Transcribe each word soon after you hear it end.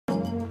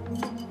My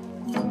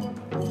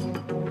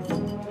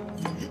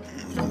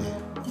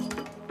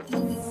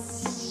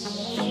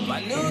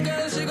new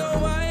girl, she gon'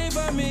 whine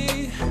for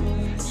me.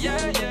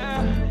 Yeah,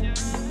 yeah.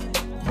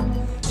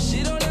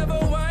 She don't ever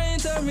whine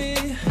to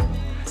me.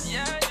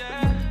 Yeah,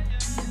 yeah.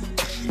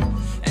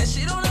 And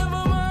she don't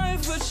ever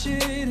mind for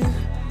cheating.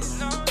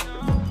 No,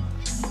 no.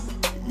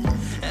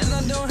 And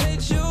I don't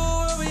hate you,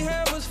 what we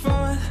had was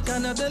fun.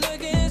 Got nothing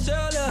against your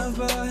love,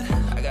 but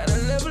I gotta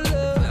level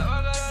up.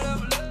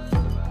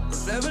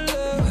 Level up.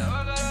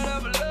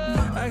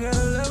 I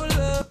gotta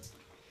level up.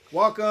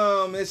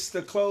 Welcome, it's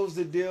the Close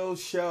the Deal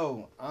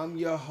Show. I'm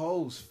your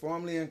host,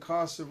 formerly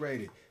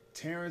incarcerated,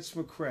 Terrence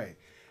McCray.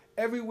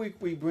 Every week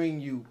we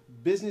bring you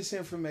business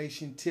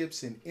information,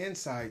 tips, and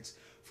insights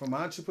from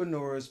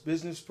entrepreneurs,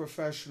 business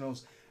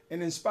professionals,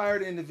 and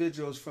inspired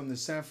individuals from the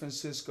San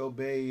Francisco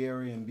Bay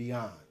Area and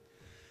beyond.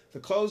 The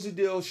Close the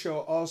Deal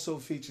Show also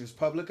features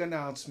public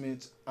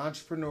announcements,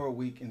 Entrepreneur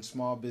Week, and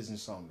small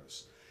business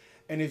owners.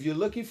 And if you're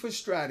looking for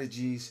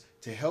strategies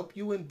to help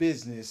you in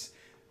business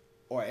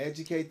or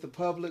educate the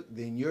public,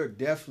 then you're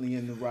definitely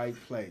in the right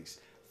place.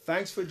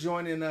 Thanks for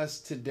joining us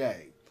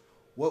today.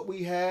 What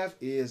we have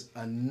is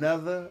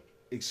another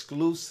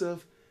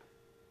exclusive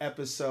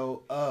episode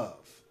of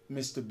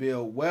Mr.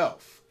 Bill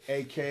Wealth,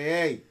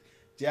 aka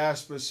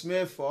Jasper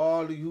Smith. For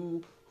all of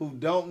you who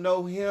don't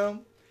know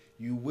him,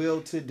 you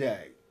will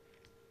today.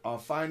 Our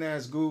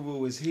finance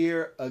guru is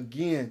here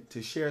again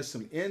to share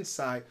some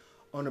insight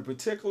on a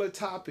particular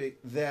topic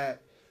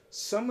that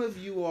some of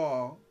you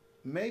all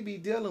may be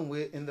dealing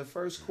with in the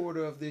first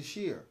quarter of this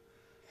year.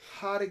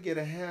 How to get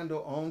a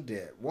handle on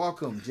debt.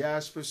 Welcome,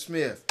 Jasper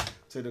Smith,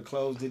 to the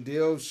Close the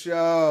Deal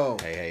Show.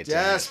 Hey,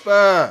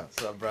 Jasper.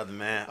 What's up, brother,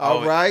 man?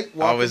 All right.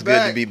 Always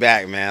good to be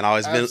back, man.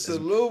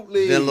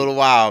 Absolutely. Been a little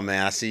while,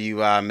 man. I see you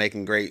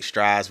making great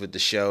strides with the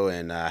show,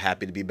 and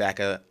happy to be back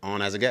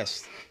on as a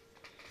guest.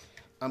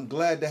 I'm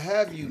glad to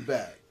have you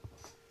back.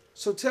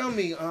 So tell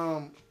me,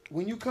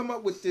 when you come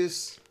up with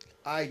this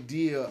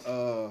idea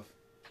of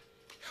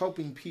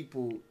helping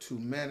people to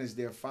manage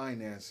their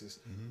finances,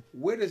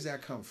 where does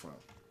that come from?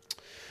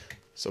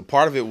 So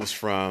part of it was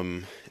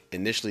from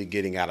initially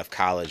getting out of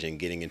college and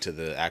getting into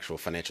the actual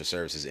financial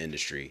services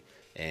industry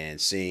and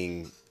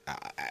seeing,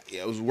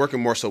 I was working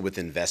more so with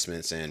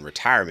investments and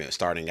retirement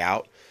starting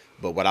out.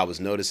 But what I was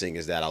noticing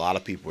is that a lot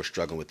of people were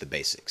struggling with the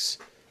basics.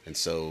 And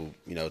so,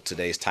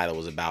 today's title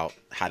was about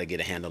how to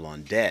get a handle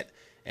on debt.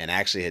 And I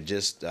actually had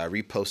just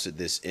reposted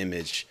this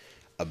image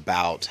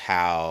about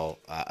how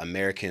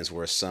Americans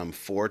were some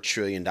 $4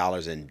 trillion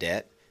in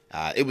debt.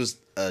 It was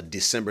a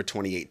December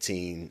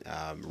 2018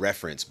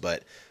 reference.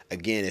 But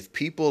again, if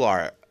people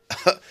are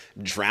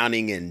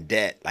drowning in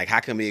debt, like how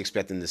can we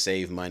expect them to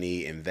save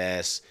money,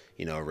 invest,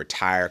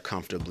 retire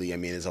comfortably? I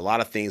mean, there's a lot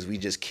of things we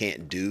just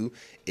can't do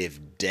if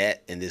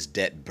debt and this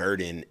debt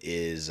burden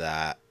is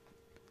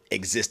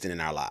existing in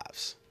our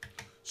lives.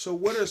 So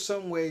what are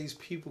some ways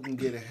people can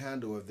get a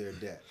handle of their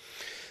debt?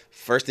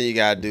 First thing you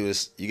got to do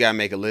is you got to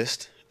make a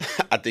list.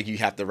 I think you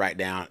have to write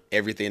down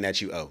everything that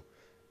you owe,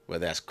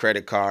 whether that's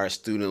credit card,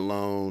 student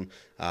loan,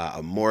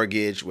 a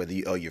mortgage, whether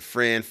you owe your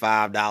friend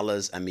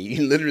 $5. I mean,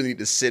 you literally need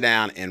to sit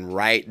down and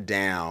write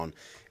down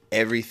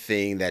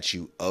everything that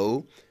you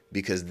owe,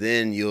 because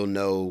then you'll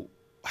know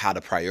how to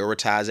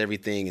prioritize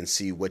everything and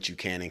see what you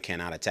can and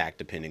cannot attack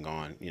depending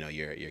on,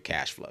 your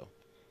cash flow.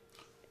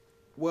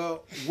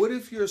 Well, what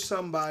if you're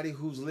somebody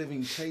who's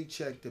living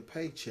paycheck to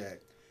paycheck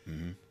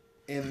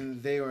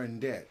and they are in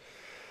debt?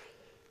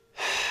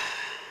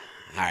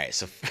 All right,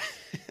 so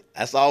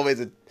that's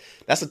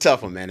a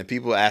tough one, man. And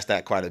people ask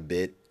that quite a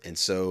bit. And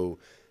so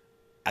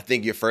I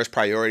think your first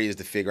priority is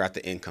to figure out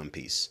the income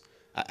piece.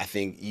 I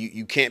think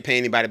you can't pay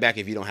anybody back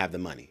if you don't have the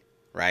money,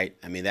 right?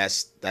 I mean,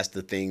 that's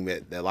the thing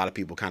that a lot of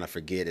people kind of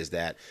forget, is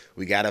that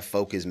we got to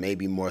focus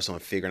maybe more so on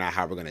figuring out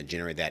how we're going to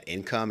generate that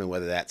income, and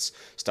whether that's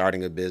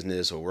starting a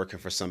business or working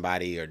for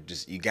somebody, or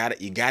just you got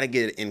to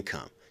get an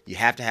income. You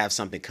have to have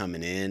something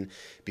coming in,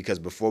 because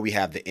before we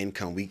have the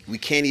income, we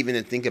can't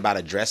even think about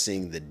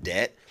addressing the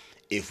debt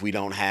if we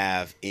don't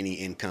have any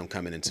income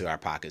coming into our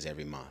pockets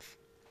every month.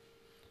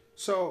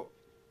 So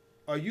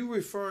are you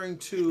referring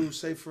to,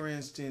 say, for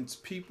instance,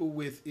 people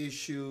with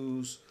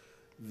issues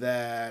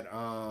that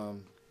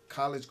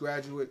college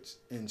graduates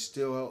and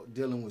still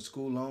dealing with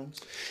school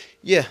loans?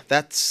 Yeah,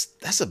 that's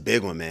a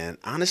big one, man.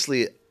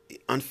 Honestly,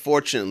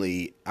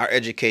 unfortunately, our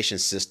education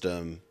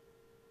system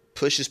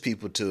pushes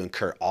people to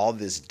incur all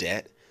this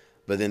debt,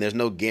 but then there's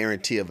no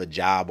guarantee of a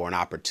job or an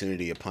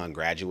opportunity upon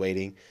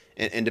graduating.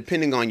 And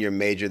depending on your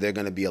major, there are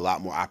going to be a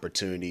lot more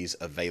opportunities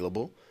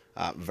available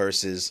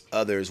versus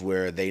others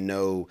where they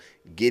know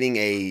getting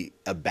a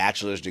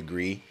bachelor's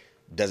degree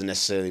doesn't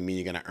necessarily mean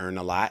you're going to earn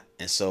a lot.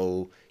 And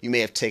so you may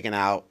have taken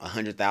out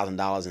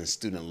 $100,000 in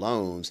student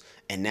loans,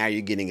 and now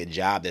you're getting a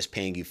job that's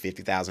paying you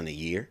 $50,000 a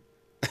year.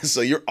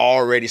 So you're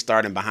already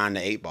starting behind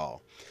the eight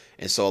ball.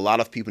 And so a lot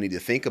of people need to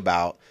think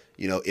about,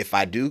 if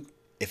I do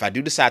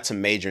decide to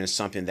major in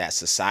something that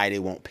society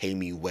won't pay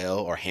me well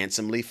or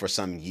handsomely for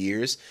some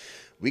years,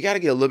 we got to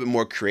get a little bit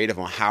more creative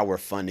on how we're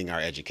funding our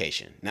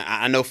education. Now,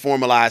 I know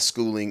formalized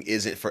schooling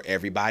isn't for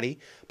everybody,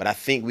 but I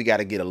think we got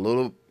to get a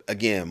little,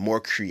 again,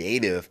 more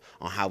creative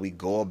on how we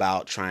go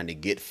about trying to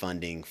get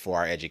funding for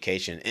our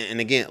education. And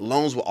again,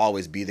 loans will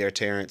always be there,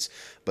 Terrence,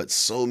 but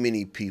so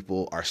many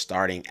people are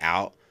starting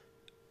out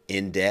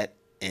in debt,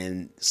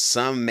 and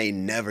some may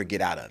never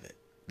get out of it.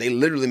 They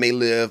literally may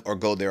live or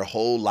go their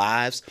whole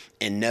lives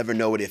and never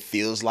know what it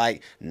feels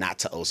like not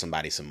to owe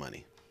somebody some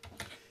money.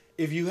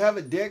 If you have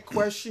a debt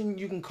question,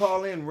 you can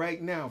call in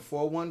right now,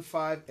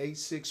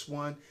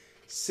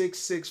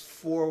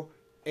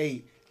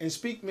 415-861-6648, and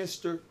speak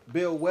Mr.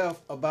 Bill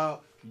Wealth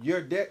about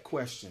your debt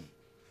question.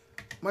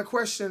 My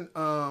question,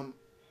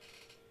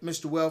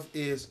 Mr. Wealth,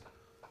 is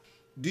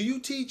do you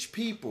teach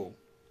people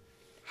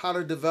how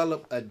to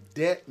develop a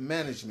debt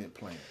management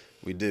plan?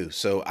 We do.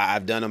 So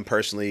I've done them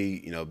personally,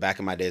 back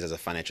in my days as a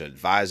financial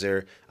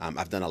advisor.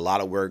 I've done a lot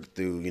of work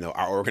through,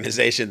 our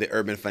organization, the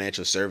Urban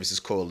Financial Services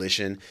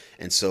Coalition.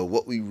 And so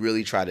what we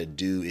really try to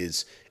do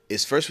is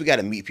first we got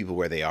to meet people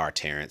where they are,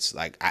 Terrence.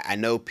 Like I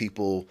know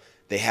people,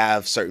 they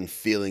have certain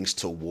feelings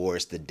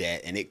towards the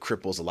debt, and it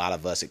cripples a lot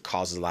of us. It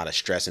causes a lot of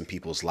stress in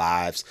people's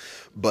lives,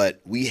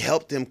 but we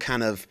help them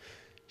kind of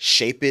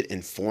shape it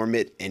and form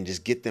it and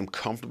just get them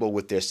comfortable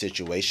with their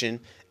situation.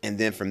 And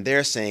then from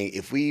there saying,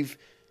 if we've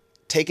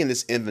taking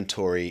this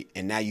inventory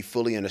and now you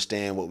fully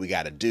understand what we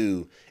got to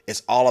do,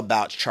 it's all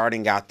about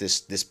charting out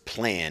this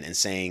plan and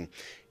saying,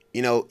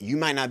 you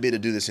might not be able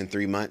to do this in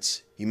 3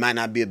 months. You might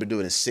not be able to do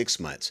it in 6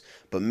 months,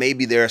 but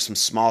maybe there are some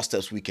small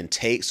steps we can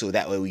take so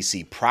that way we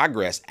see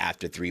progress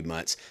after 3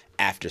 months,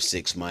 after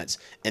 6 months,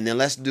 and then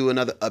let's do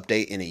another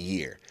update in a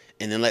year.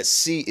 And then let's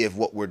see if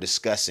what we're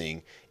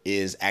discussing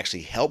is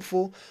actually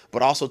helpful.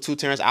 But also too,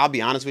 Terrence, I'll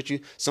be honest with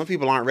you, some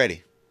people aren't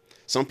ready.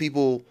 Some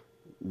people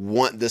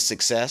want the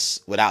success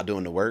without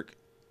doing the work,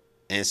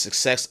 and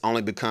success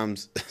only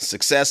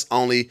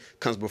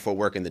comes before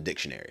work in the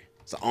dictionary.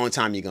 It's the only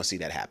time you're gonna see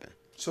that happen.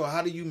 So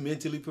how do you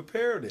mentally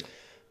prepare then?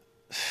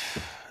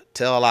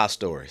 Tell a lot of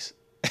stories.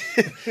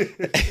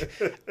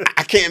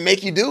 I can't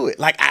make you do it.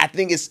 Like, I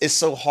think it's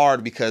so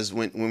hard because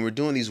when we're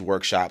doing these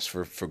workshops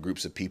for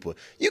groups of people,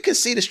 you can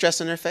see the stress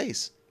in their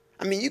face.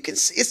 I mean, you can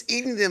see it's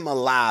eating them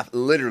alive,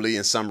 literally,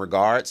 in some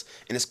regards,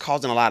 and it's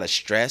causing a lot of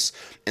stress.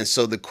 And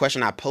so the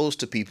question I pose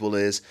to people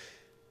is,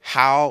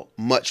 how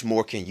much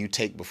more can you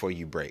take before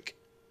you break?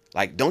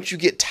 Like, don't you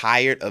get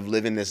tired of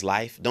living this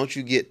life? Don't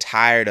you get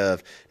tired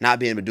of not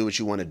being able to do what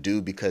you want to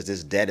do because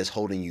this debt is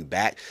holding you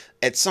back?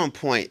 At some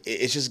point,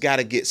 it's just got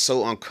to get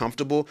so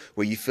uncomfortable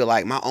where you feel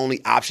like my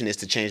only option is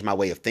to change my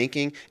way of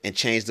thinking and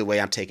change the way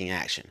I'm taking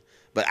action.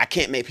 But I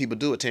can't make people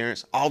do it,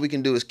 Terrence. All we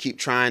can do is keep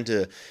trying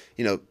to,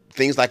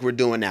 things like we're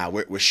doing now.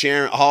 We're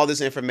sharing all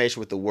this information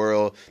with the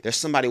world. There's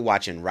somebody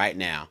watching right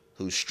now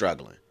who's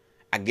struggling.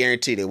 I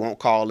guarantee they won't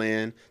call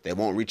in. They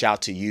won't reach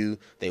out to you.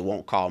 They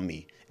won't call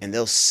me. And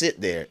they'll sit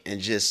there and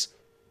just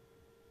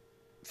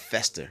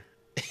fester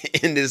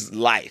in this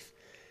life.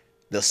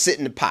 They'll sit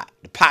in the pot.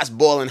 The pot's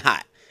boiling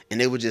hot. And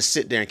they will just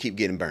sit there and keep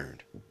getting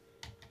burned.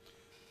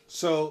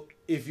 So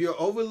if you're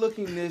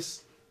overlooking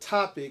this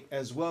topic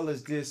as well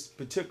as this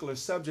particular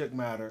subject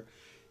matter,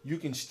 you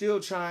can still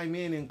chime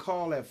in and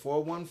call at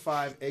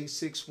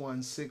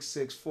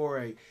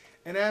 415-861-6648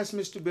 and ask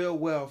Mr. Bill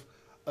Wealth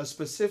a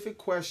specific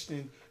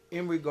question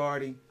in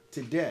regarding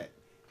to debt.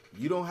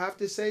 You don't have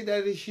to say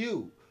that it's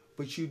you,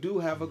 but you do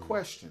have a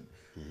question.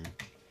 Mm-hmm.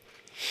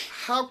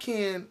 How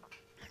can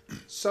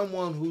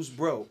someone who's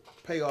broke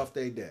pay off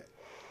their debt?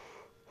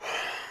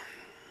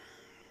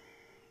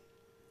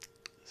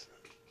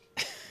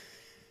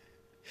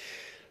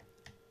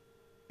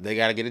 They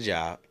got to get a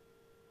job,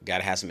 got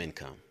to have some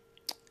income.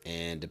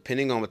 And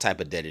depending on what type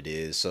of debt it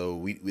is,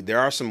 so there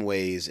are some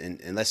ways,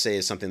 and let's say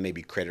it's something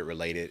maybe credit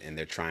related and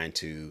they're trying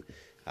to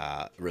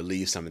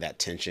relieve some of that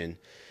tension.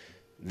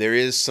 There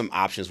is some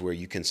options where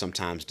you can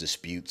sometimes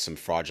dispute some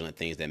fraudulent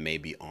things that may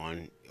be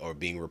on or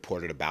being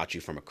reported about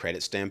you from a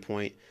credit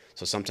standpoint.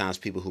 So sometimes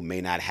people who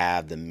may not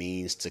have the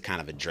means to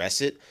kind of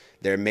address it,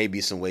 there may be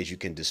some ways you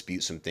can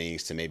dispute some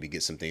things to maybe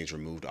get some things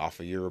removed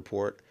off of your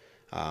report.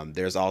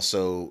 There's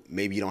also,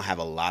 maybe you don't have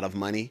a lot of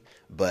money,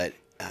 but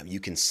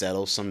you can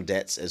settle some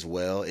debts as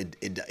well.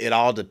 It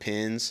all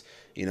depends.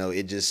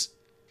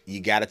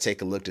 You got to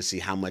take a look to see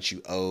how much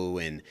you owe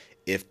and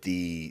if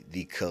the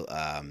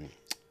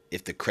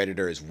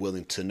creditor is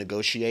willing to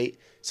negotiate.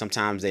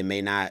 Sometimes they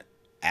may not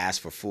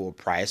ask for full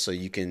price, so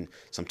you can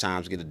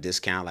sometimes get a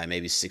discount, like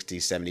maybe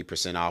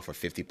 60-70% off or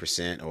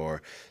 50%,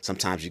 or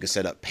sometimes you can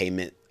set up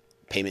payment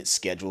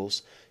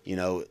schedules.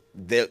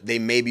 They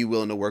may be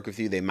willing to work with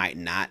you, they might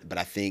not, but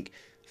I think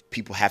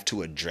people have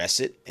to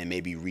address it and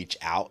maybe reach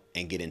out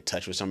and get in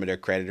touch with some of their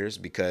creditors,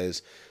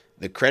 because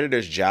the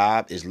creditor's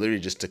job is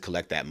literally just to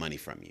collect that money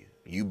from you.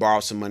 You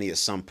borrowed some money at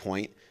some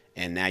point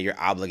and now you're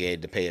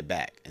obligated to pay it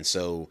back. And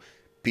so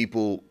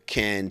people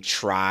can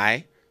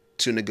try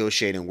to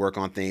negotiate and work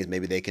on things.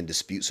 Maybe they can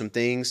dispute some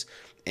things.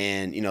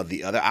 And,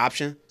 the other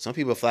option, some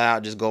people flat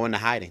out just go into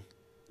hiding.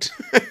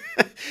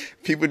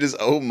 People just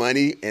owe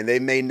money and they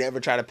may never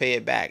try to pay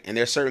it back. And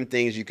there's certain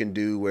things you can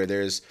do where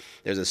there's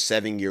a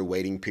 7-year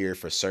waiting period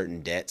for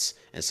certain debts,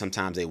 and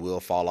sometimes they will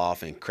fall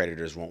off and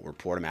creditors won't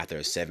report them after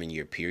a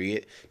 7-year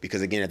period,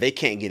 because again, if they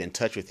can't get in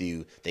touch with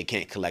you, they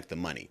can't collect the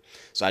money.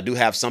 So I do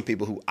have some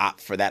people who opt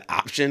for that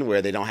option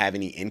where they don't have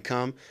any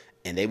income,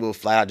 and they will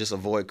flat out just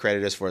avoid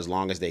creditors for as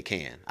long as they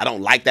can. I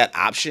don't like that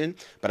option,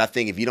 but I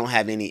think if you don't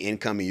have any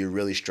income and you're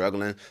really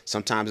struggling,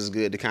 sometimes it's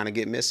good to kind of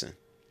get missing.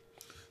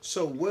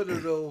 So what are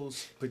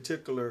those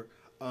particular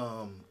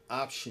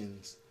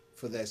options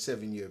for that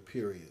 7-year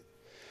period?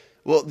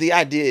 Well, the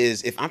idea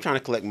is if I'm trying to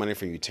collect money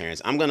from you,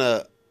 Terrence, I'm going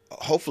to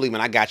hopefully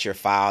when I got your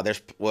file,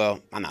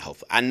 I'm not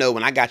hopefully. I know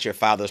when I got your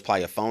file, there's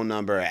probably a phone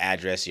number, an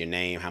address, your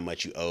name, how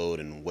much you owed,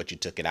 and what you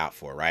took it out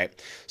for, right?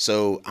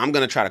 So I'm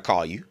going to try to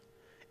call you.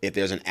 If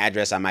there's an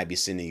address, I might be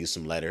sending you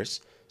some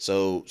letters.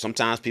 So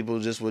sometimes people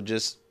would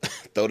just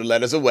throw the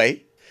letters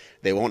away.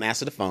 They won't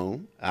answer the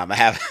phone.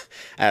 I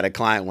had a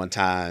client one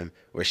time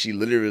where she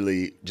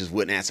literally just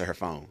wouldn't answer her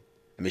phone.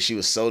 I mean, she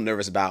was so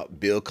nervous about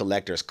bill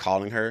collectors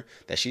calling her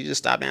that she just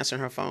stopped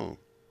answering her phone.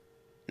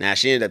 Now,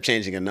 she ended up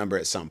changing a number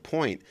at some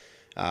point,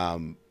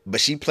 but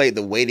she played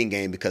the waiting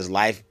game because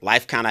life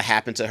kind of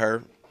happened to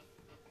her.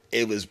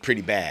 It was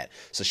pretty bad.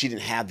 So she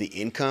didn't have the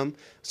income.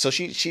 So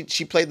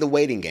she played the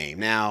waiting game.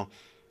 Now,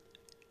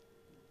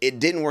 it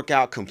didn't work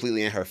out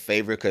completely in her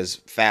favor because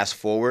fast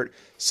forward,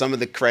 some of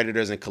the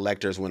creditors and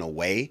collectors went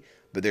away,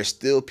 but there's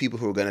still people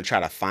who are going to try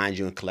to find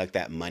you and collect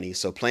that money.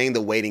 So playing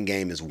the waiting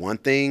game is one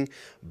thing,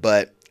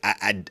 but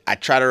I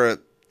try to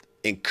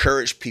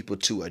encourage people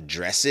to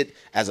address it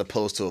as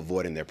opposed to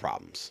avoiding their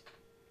problems.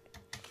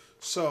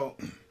 So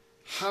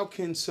how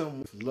can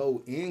someone with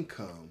low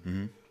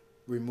income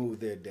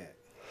remove their debt?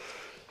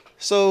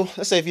 So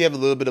let's say if you have a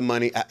little bit of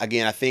money,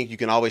 again, I think you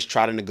can always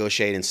try to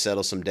negotiate and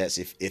settle some debts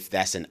if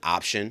that's an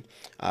option.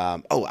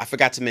 I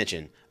forgot to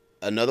mention,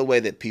 another way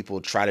that people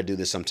try to do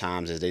this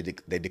sometimes is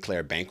they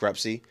declare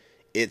bankruptcy.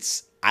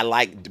 I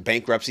like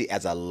bankruptcy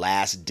as a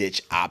last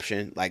ditch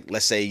option. Like,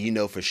 let's say,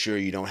 for sure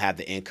you don't have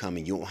the income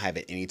and you won't have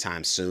it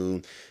anytime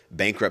soon.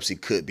 Bankruptcy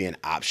could be an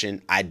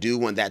option. I do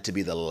want that to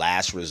be the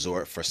last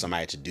resort for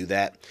somebody to do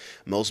that.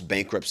 Most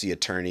bankruptcy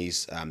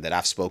attorneys that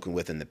I've spoken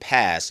with in the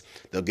past,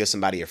 they'll give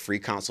somebody a free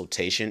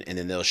consultation and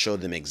then they'll show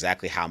them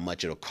exactly how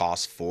much it'll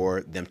cost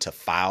for them to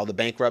file the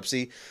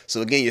bankruptcy.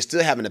 So again, you're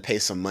still having to pay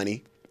some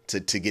money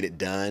to get it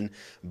done,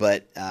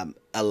 but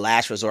a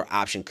last resort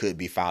option could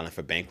be filing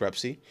for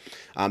bankruptcy.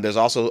 There's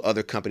also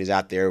other companies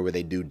out there where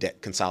they do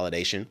debt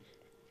consolidation,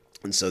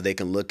 and so they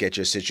can look at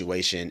your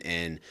situation,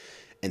 and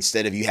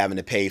instead of you having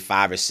to pay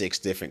 5 or 6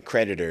 different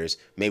creditors,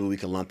 maybe we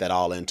can lump that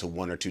all into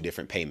 1 or 2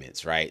 different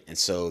payments, right? And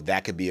so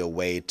that could be a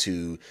way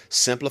to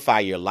simplify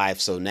your life.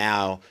 So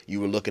now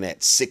you were looking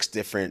at 6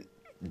 different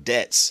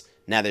debts.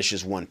 Now there's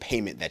just one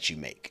payment that you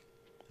make.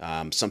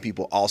 Some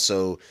people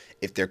also,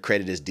 if their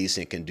credit is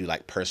decent, can do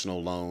like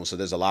personal loans. So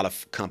there's a lot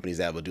of companies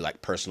that will do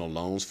like personal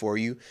loans for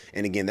you.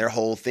 And again, their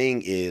whole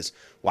thing is,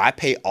 why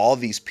pay all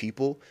these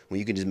people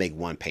when you can just make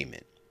one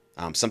payment?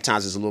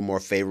 Sometimes it's a little more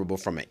favorable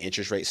from an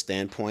interest rate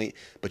standpoint,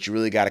 but you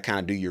really got to kind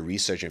of do your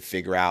research and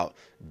figure out,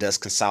 does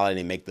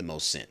consolidating make the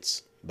most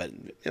sense? But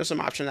there's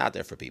some options out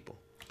there for people.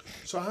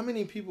 So how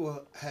many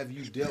people have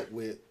you dealt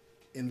with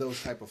in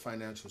those type of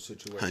financial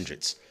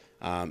situations?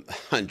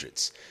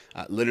 Hundreds.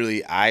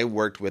 Literally, I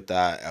worked with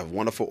a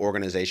wonderful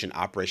organization,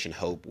 Operation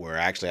Hope, where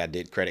actually I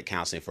did credit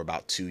counseling for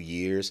about 2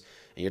 years.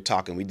 And you're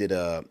talking, we did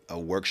a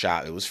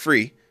workshop. It was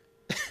free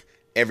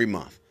every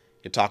month.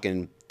 You're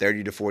talking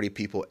 30 to 40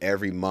 people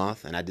every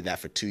month. And I did that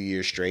for 2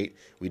 years straight.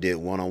 We did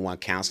one-on-one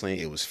counseling.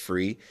 It was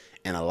free.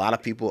 And a lot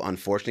of people,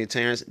 unfortunately,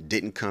 Terrence,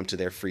 didn't come to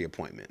their free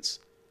appointments.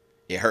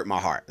 It hurt my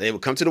heart. They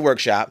would come to the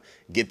workshop,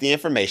 get the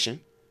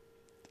information,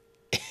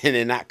 and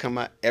then not come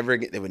out ever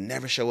again. They would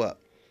never show up.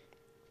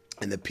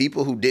 And the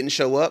people who didn't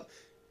show up,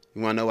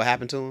 you want to know what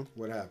happened to them?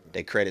 What happened?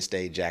 Their credit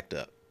stayed jacked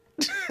up.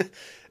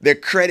 Their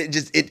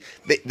credit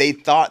they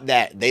thought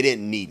that they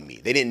didn't need me.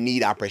 They didn't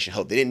need Operation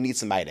Hope. They didn't need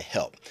somebody to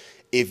help.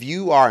 If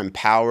you are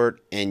empowered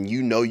and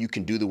you know you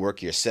can do the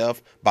work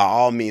yourself, by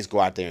all means, go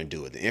out there and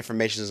do it. The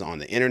information is on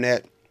the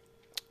internet.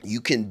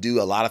 You can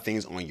do a lot of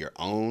things on your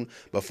own,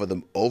 but for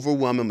the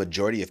overwhelming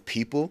majority of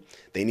people,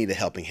 they need a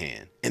helping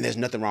hand. And there's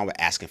nothing wrong with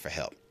asking for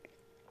help.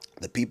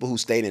 The people who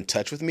stayed in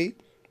touch with me,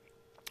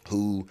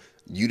 who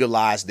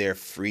utilized their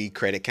free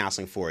credit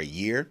counseling for a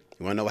year,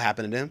 you want to know what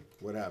happened to them?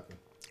 What happened?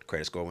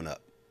 Credit score went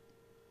up.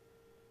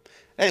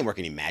 They didn't work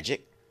any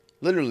magic.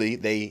 Literally,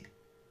 they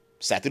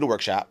sat through the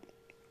workshop.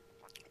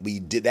 We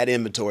did that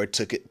inventory,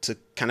 took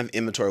kind of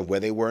inventory of where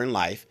they were in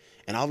life,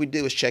 and all we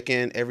did was check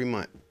in every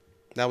month.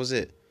 That was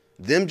it.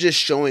 Them just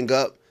showing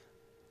up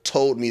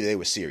told me they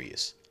were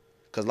serious.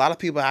 Because a lot of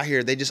people out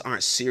here, they just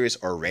aren't serious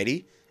or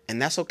ready,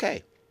 and that's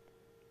okay.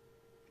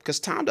 Because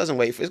time doesn't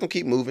wait. It's going to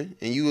keep moving,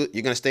 and you're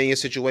going to stay in your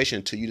situation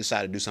until you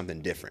decide to do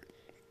something different.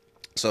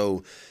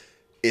 So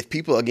if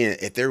people, again,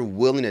 if they're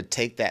willing to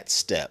take that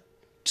step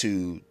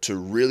to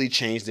really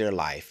change their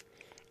life,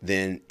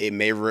 then it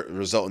may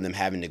result in them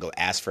having to go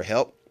ask for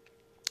help.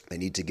 They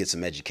need to get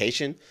some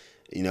education.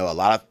 You know,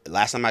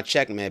 last time I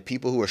checked, man,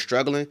 people who are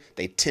struggling,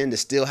 they tend to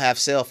still have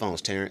cell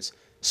phones, Terrence.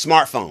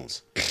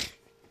 Smartphones.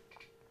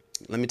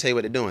 Let me tell you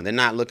what they're doing. They're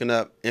not looking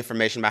up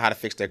information about how to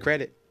fix their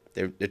credit.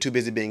 They're too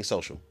busy being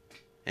social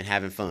and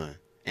having fun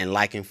and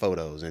liking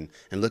photos and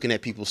looking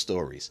at people's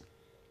stories.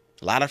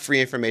 A lot of free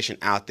information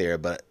out there,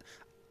 but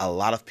a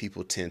lot of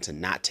people tend to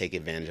not take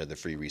advantage of the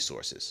free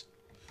resources.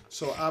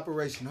 So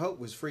Operation Hope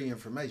was free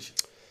information.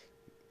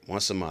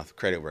 Once a month,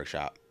 credit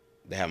workshop.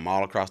 They have them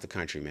all across the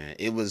country, man.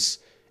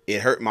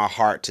 It hurt my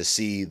heart to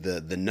see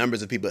the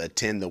numbers of people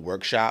attend the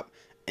workshop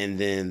and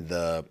then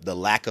the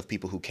lack of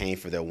people who came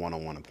for their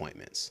one-on-one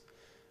appointments.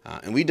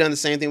 And we've done the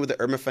same thing with the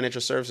Urban Financial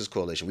Services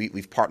Coalition.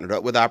 We've partnered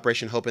up with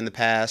Operation Hope in the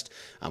past.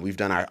 We've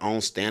done our own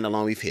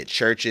standalone. We've hit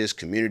churches,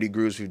 community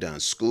groups. We've done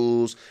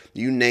schools.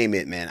 You name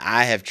it, man.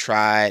 I have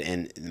tried,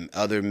 and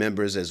other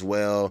members as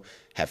well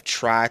have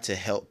tried to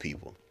help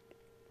people.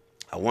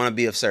 I want to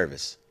be of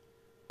service,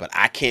 but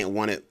I can't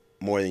want it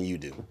more than you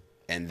do.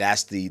 And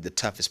that's the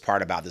toughest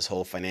part about this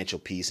whole financial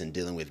piece and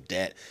dealing with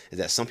debt is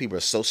that some people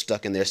are so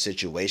stuck in their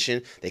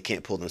situation, they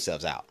can't pull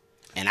themselves out.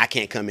 And I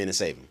can't come in and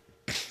save them.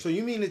 So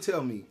you mean to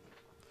tell me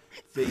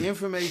the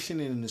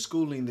information and the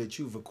schooling that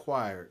you've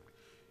acquired,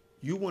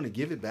 you want to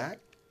give it back?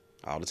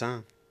 All the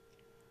time.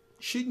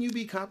 Shouldn't you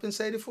be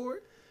compensated for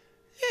it?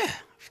 Yeah,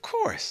 of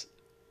course.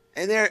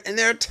 And there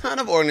are a ton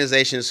of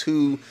organizations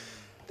who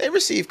they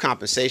receive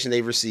compensation.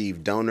 They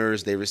receive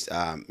donors.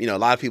 A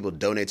lot of people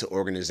donate to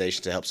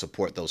organizations to help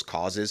support those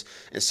causes.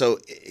 And so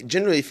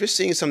generally, if you're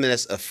seeing something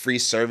that's a free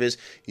service,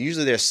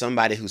 usually there's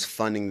somebody who's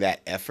funding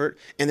that effort.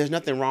 And there's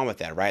nothing wrong with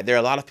that, right? There are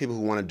a lot of people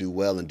who want to do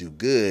well and do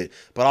good,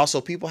 but also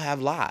people have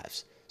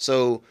lives.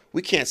 So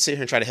we can't sit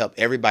here and try to help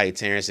everybody,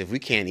 Terrence, if we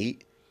can't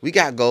eat. We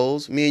got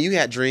goals. Me and you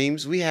had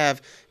dreams. We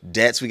have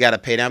debts we got to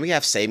pay down. We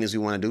have savings we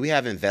want to do. We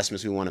have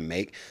investments we want to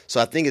make. So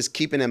I think it's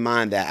keeping in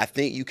mind that I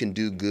think you can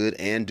do good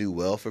and do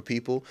well for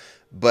people.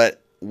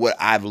 But what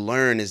I've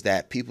learned is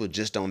that people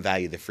just don't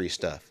value the free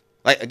stuff.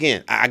 Like,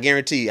 again, I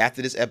guarantee you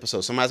after this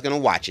episode, somebody's going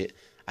to watch it.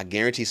 I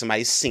guarantee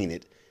somebody's seen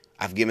it.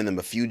 I've given them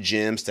a few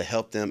gems to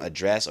help them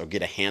address or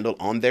get a handle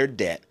on their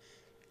debt.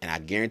 And I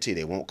guarantee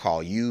they won't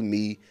call you,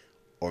 me,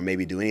 or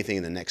maybe do anything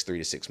in the next 3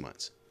 to 6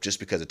 months. Just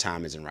because the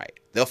time isn't right.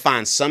 They'll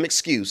find some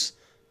excuse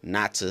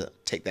not to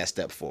take that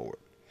step forward.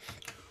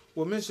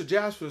 Well, Mr.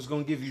 Jasper is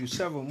going to give you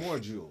several more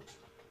jewels.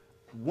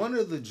 One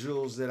of the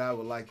jewels that I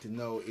would like to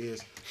know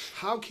is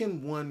how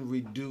can one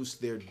reduce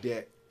their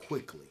debt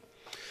quickly?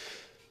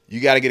 You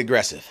got to get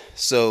aggressive.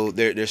 So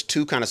there's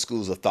two kind of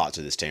schools of thought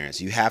to this, Terrence.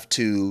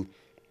 There's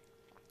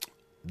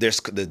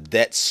the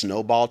debt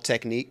snowball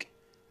technique,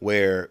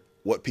 where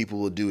what people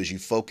will do is you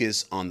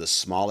focus on the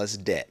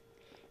smallest debt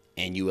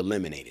and you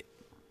eliminate it.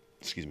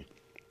 Excuse me.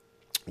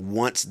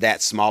 Once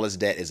that smallest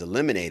debt is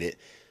eliminated,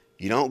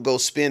 you don't go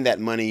spend that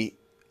money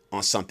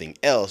on something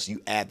else.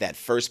 You add that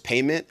first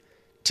payment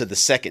to the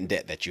second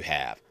debt that you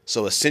have.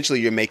 So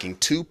essentially you're making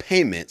 2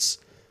 payments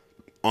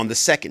on the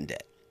second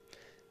debt.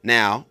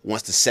 Now,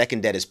 once the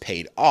second debt is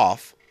paid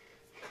off,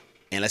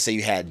 and let's say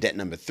you had debt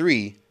number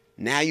 3,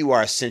 now you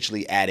are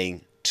essentially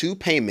adding 2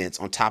 payments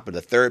on top of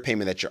the third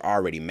payment that you're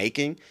already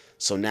making.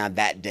 So now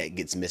that debt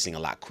gets missing a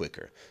lot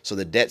quicker. So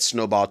the debt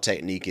snowball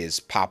technique is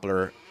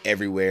popular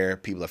everywhere.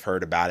 People have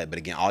heard about it. But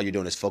again, all you're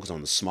doing is focus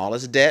on the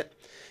smallest debt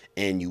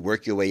and you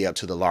work your way up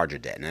to the larger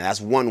debt. Now that's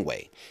one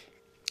way.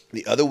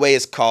 The other way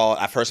is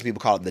I've heard some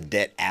people call it the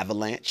debt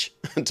avalanche,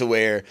 to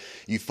where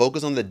you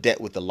focus on the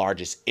debt with the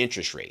largest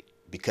interest rate.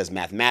 Because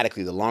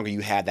mathematically, the longer you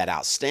have that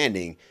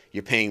outstanding,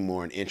 you're paying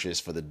more in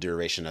interest for the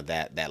duration of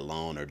that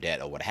loan or debt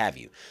or what have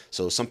you.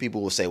 So some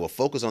people will say, well,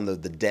 focus on the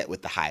debt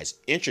with the highest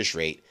interest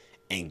rate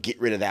and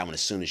get rid of that one as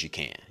soon as you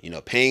can.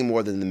 Paying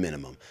more than the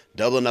minimum,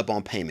 doubling up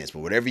on payments. But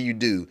whatever you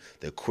do,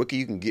 the quicker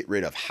you can get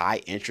rid of high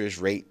interest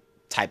rate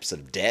types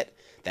of debt,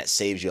 that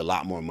saves you a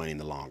lot more money in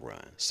the long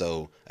run.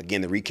 So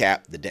again, to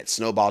recap, the debt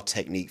snowball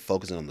technique,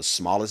 focusing on the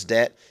smallest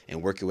debt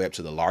and work your way up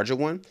to the larger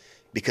one,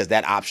 because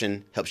that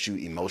option helps you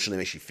emotionally,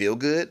 makes you feel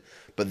good.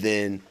 But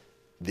then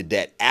the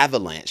debt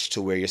avalanche,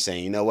 to where you're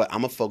saying, you know what,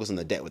 I'm going to focus on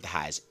the debt with the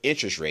highest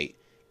interest rate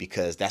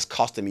because that's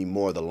costing me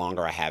more the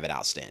longer I have it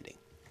outstanding.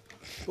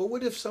 But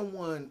what if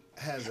someone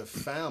has a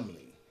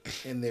family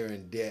and they're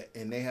in debt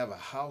and they have a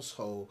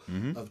household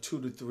of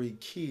 2 to 3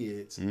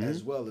 kids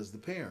as well as the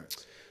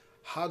parents?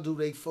 How do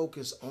they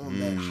focus on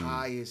that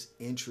highest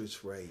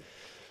interest rate?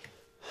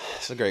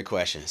 That's a great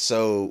question.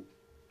 So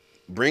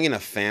bringing a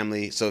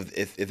family, so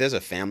if there's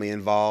a family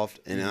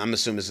involved, and I'm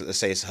assuming, let's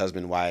say it's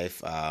husband,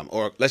 wife,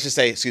 or let's just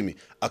say,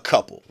 a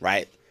couple,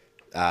 right?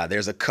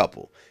 There's a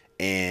couple,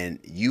 and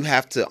you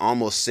have to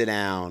almost sit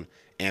down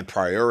and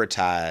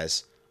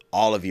prioritize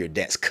all of your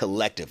debts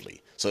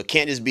collectively. So it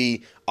can't just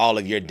be all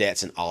of your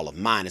debts and all of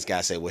mine. It's got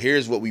to say, well,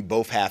 here's what we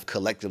both have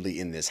collectively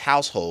in this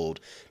household.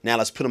 Now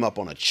let's put them up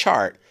on a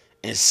chart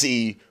and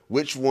see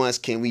which ones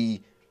can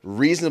we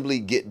reasonably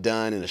get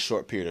done in a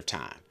short period of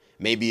time.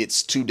 Maybe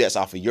it's 2 debts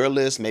off of your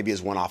list. Maybe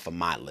it's 1 off of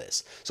my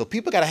list. So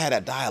people got to have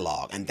that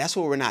dialogue. And that's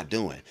what we're not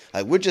doing.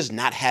 Like, we're just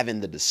not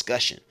having the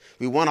discussion.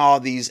 We want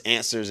all these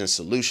answers and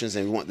solutions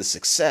and we want the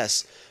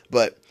success,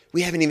 but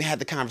We haven't even had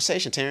the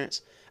conversation,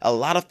 Terrence. A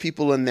lot of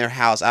people in their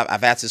house,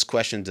 I've asked this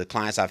question to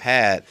clients I've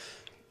had.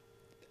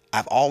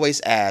 I've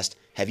always asked,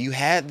 have you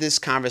had this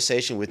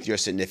conversation with your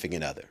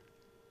significant other?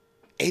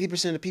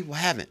 80% of the people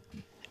haven't.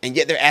 And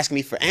yet they're asking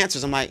me for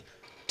answers. I'm like,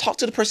 talk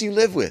to the person you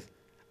live with.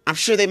 I'm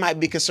sure they might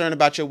be concerned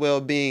about your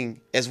well-being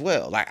as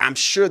well. Like, I'm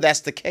sure that's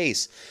the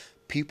case.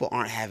 People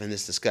aren't having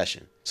this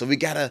discussion. So we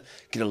got to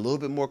get a little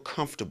bit more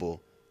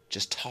comfortable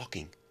just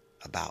talking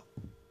about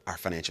our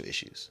financial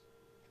issues.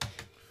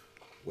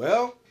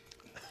 Well,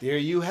 there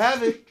you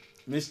have it.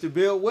 Mr.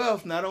 Bill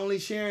Wealth not only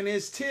sharing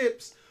his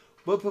tips,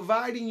 but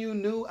providing you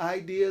new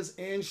ideas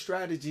and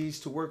strategies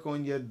to work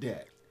on your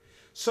debt.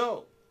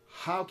 So,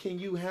 how can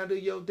you handle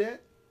your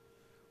debt?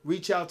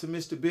 Reach out to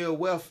Mr. Bill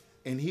Wealth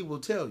and he will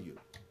tell you.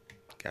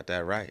 Got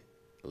that right.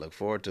 Look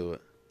forward to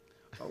it.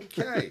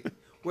 Okay.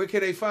 Where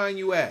can they find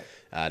you at?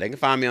 They can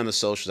find me on the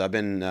socials. I've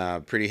been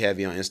pretty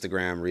heavy on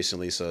Instagram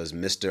recently, so it's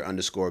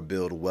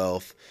Mr._Build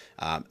Wealth.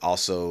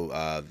 Also,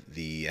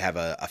 have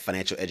a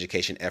financial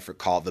education effort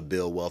called the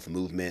Build Wealth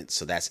Movement.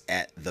 So that's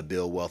at the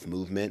Build Wealth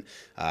Movement.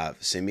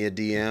 Send me a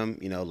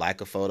DM,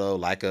 like a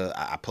photo,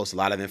 I post a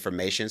lot of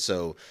information.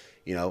 So,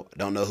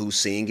 don't know who's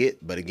seeing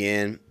it, but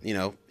again,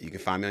 you can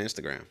find me on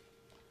Instagram.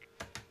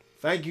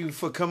 Thank you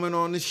for coming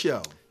on the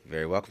show. You're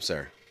very welcome,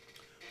 sir.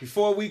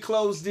 Before we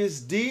close this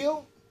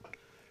deal,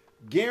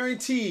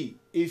 guaranteed,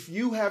 if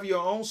you have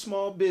your own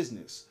small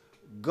business,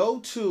 go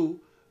to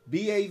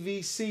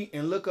BAVC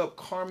and look up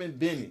Carmen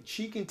Bennett.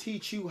 She can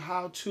teach you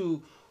how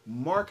to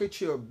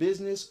market your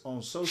business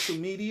on social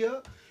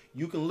media.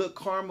 You can look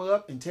Karma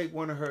up and take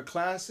one of her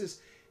classes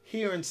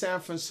here in San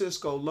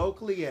Francisco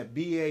locally at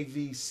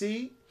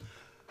BAVC.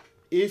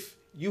 If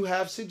you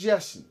have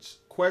suggestions,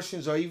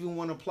 questions, or even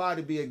want to apply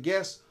to be a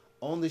guest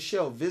on the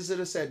show, visit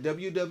us at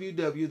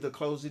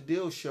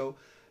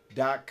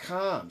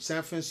www.theclosethedealshow.com.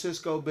 San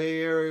Francisco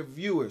Bay Area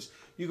viewers,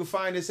 you can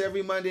find us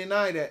every Monday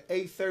night at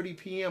 8:30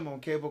 p.m. on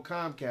cable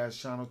Comcast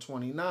channel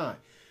 29.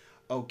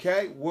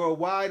 Okay,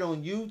 worldwide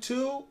on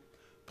YouTube,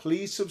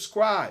 please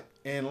subscribe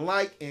and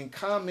like and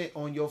comment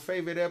on your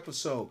favorite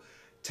episode.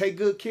 Take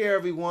good care,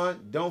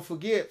 everyone. Don't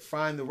forget,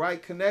 find the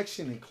right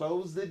connection and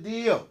close the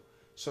deal.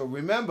 So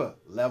remember,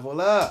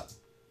 level up.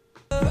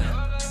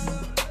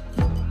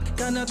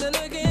 Got nothing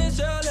against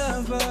your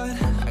love, but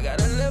I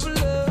gotta level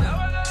up.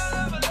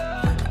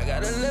 I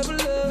gotta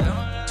level up.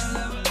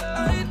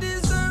 I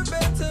deserve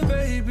better,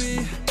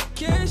 baby.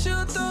 Can't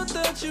you thought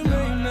that you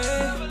made me?